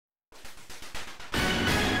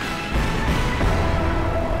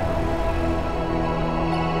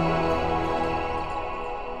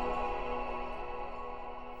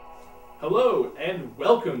Hello and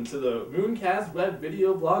welcome to the MoonCast web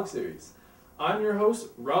video blog series. I'm your host,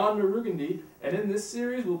 Ron Marugandi, and in this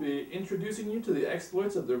series we'll be introducing you to the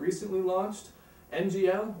exploits of the recently launched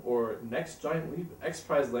NGL, or Next Giant Leap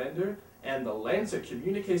X-Prize lander, and the Lancer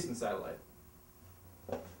communication satellite.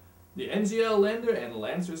 The NGL lander and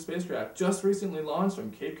Lancer spacecraft just recently launched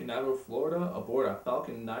from Cape Canaveral, Florida aboard a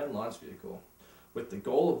Falcon 9 launch vehicle, with the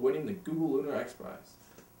goal of winning the Google Lunar X-Prize.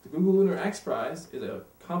 The Google Lunar X-Prize is a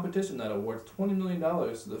competition that awards $20 million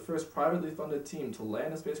to the first privately funded team to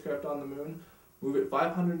land a spacecraft on the moon, move it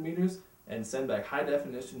 500 meters, and send back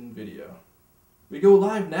high-definition video. We go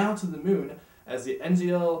live now to the moon as the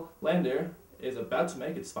NGL lander is about to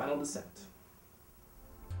make its final descent.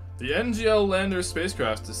 The NGL lander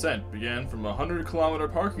spacecraft's descent began from a 100-kilometer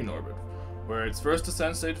parking orbit, where its first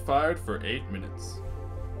descent stage fired for 8 minutes.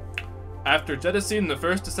 After jettisoning the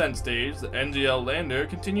first descent stage, the NGL lander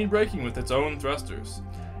continued braking with its own thrusters.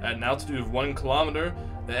 At an altitude of 1 kilometer,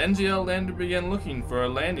 the NGL lander began looking for a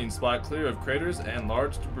landing spot clear of craters and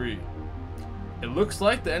large debris. It looks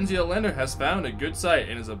like the NGL lander has found a good site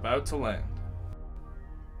and is about to land.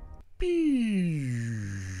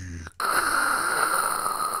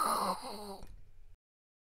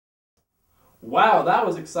 Wow, that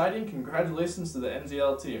was exciting! Congratulations to the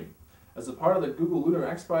NGL team. As a part of the Google Lunar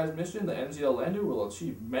X-Prize mission, the NGL lander will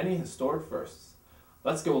achieve many historic firsts.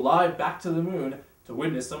 Let's go live back to the moon to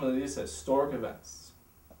witness some of these historic events.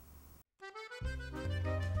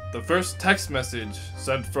 The first text message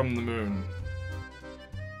sent from the moon.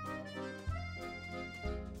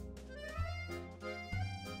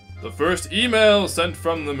 The first email sent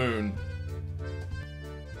from the moon.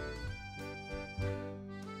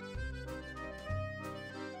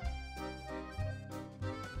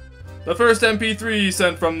 The first MP3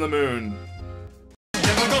 sent from the moon.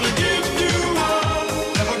 Never gonna give you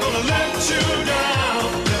up, never gonna let you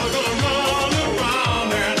down, never gonna run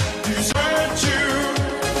around and desert you,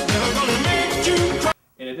 never gonna make you cry.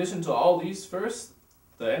 In addition to all these firsts,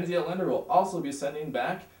 the NGL lander will also be sending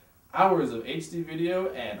back hours of HD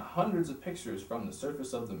video and hundreds of pictures from the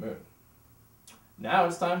surface of the moon. Now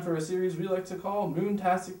it's time for a series we like to call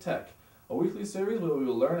Moontastic Tech, a weekly series where we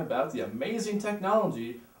will learn about the amazing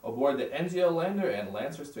technology aboard the NGL lander and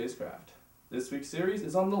Lancer spacecraft. This week's series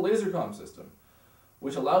is on the LaserCom system,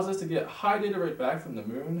 which allows us to get high data rate back from the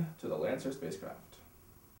moon to the Lancer spacecraft.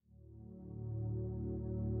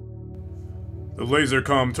 The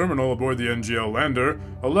LaserCom terminal aboard the NGL lander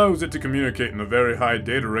allows it to communicate in a very high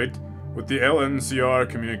data rate with the LNCR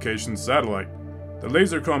communications satellite. The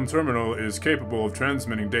LaserCom terminal is capable of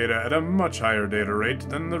transmitting data at a much higher data rate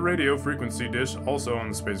than the radio frequency dish also on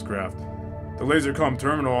the spacecraft. The LaserCom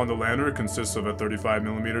terminal on the lander consists of a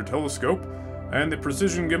 35mm telescope and the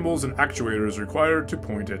precision gimbals and actuators required to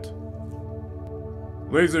point it.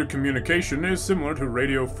 Laser communication is similar to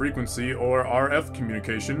radio frequency or RF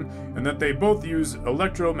communication in that they both use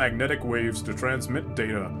electromagnetic waves to transmit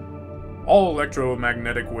data. All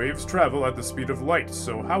electromagnetic waves travel at the speed of light,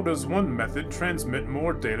 so how does one method transmit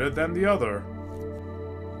more data than the other?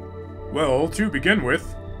 Well, to begin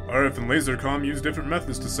with, RF and LaserCom use different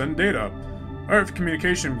methods to send data. RF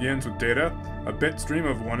communication begins with data, a bit stream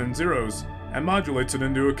of 1 and 0s, and modulates it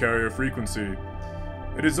into a carrier frequency.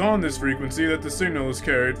 It is on this frequency that the signal is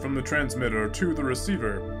carried from the transmitter to the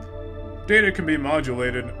receiver. Data can be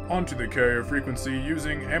modulated onto the carrier frequency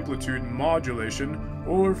using amplitude modulation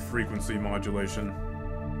or frequency modulation.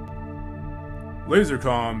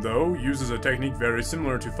 LaserCom, though, uses a technique very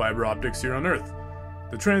similar to fiber optics here on Earth.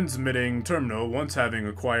 The transmitting terminal, once having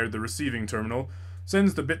acquired the receiving terminal,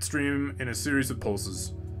 sends the bit stream in a series of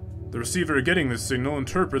pulses. The receiver getting this signal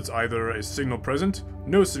interprets either a signal present,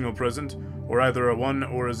 no signal present, or either a 1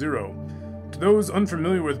 or a 0. To those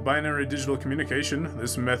unfamiliar with binary digital communication,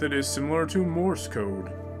 this method is similar to Morse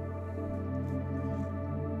code.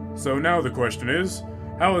 So now the question is,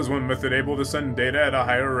 how is one method able to send data at a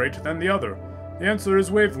higher rate than the other? The answer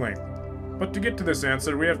is wavelength. But to get to this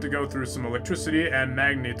answer, we have to go through some electricity and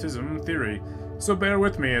magnetism theory, so bear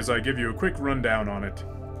with me as I give you a quick rundown on it.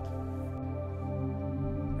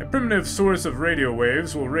 A primitive source of radio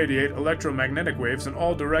waves will radiate electromagnetic waves in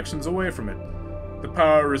all directions away from it. The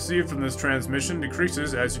power received from this transmission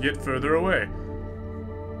decreases as you get further away.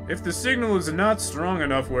 If the signal is not strong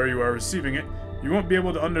enough where you are receiving it, you won't be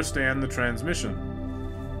able to understand the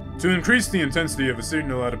transmission. To increase the intensity of a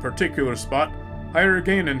signal at a particular spot, higher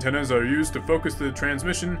gain antennas are used to focus the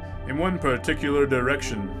transmission in one particular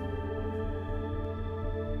direction.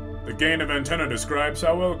 The The gain of antenna describes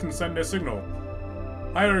how well it can send a signal.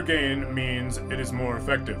 Higher gain means it is more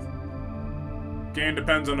effective. Gain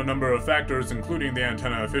depends on a number of factors including the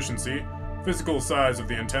antenna efficiency, physical size of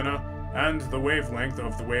the antenna, and the wavelength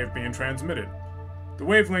of the wave being transmitted. The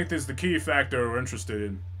wavelength is the key factor we're interested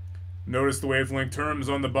in. Notice the wavelength terms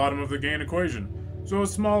on the bottom of the gain equation, so a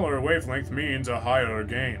smaller wavelength means a higher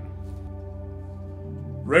gain.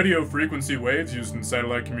 Radio frequency waves used in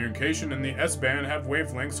satellite communication in the S-band have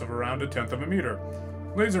wavelengths of around 1/10 of a meter.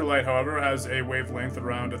 Laser light, however, has a wavelength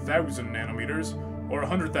around 1,000 nanometers, or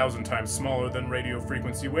 100,000 times smaller than radio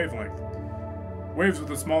frequency wavelength. Waves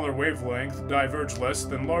with a smaller wavelength diverge less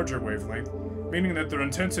than larger wavelength, meaning that their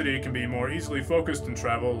intensity can be more easily focused and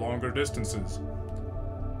travel longer distances.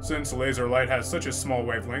 Since laser light has such a small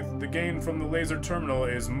wavelength, the gain from the laser terminal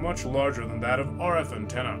is much larger than that of RF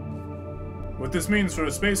antenna. What this means for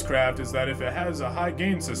a spacecraft is that if it has a high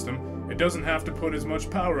gain system, it doesn't have to put as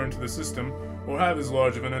much power into the system or have as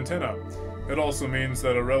large of an antenna. It also means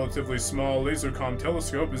that a relatively small lasercom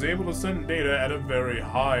telescope is able to send data at a very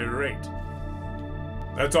high rate.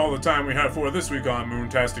 That's all the time we have for this week on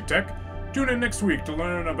Moontastic Tech. Tune in next week to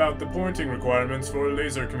learn about the pointing requirements for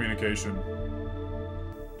laser communication.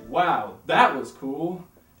 Wow, that was cool.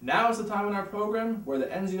 Now is the time in our program where the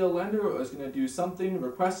NGL Lander is going to do something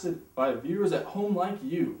requested by viewers at home like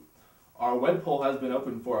you. Our web poll has been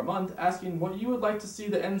open for a month asking what you would like to see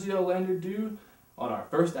the NGL Lander do on our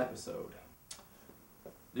first episode.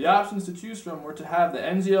 The options to choose from were to have the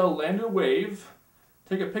NGL Lander wave,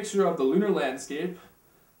 take a picture of the lunar landscape,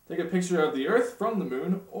 take a picture of the Earth from the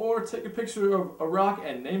moon, or take a picture of a rock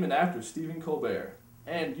and name it after Stephen Colbert.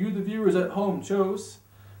 And you, the viewers at home, chose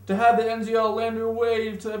to have the NGL Lander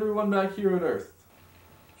wave to everyone back here on Earth.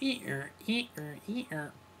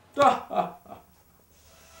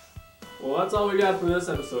 Well, that's all we got for this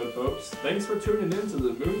episode, folks. Thanks for tuning in to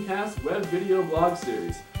the MoonCast web video blog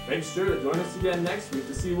series. Make sure to join us again next week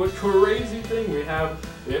to see what crazy thing we have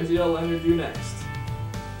the NGL Lander do next.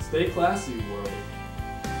 Stay classy, world.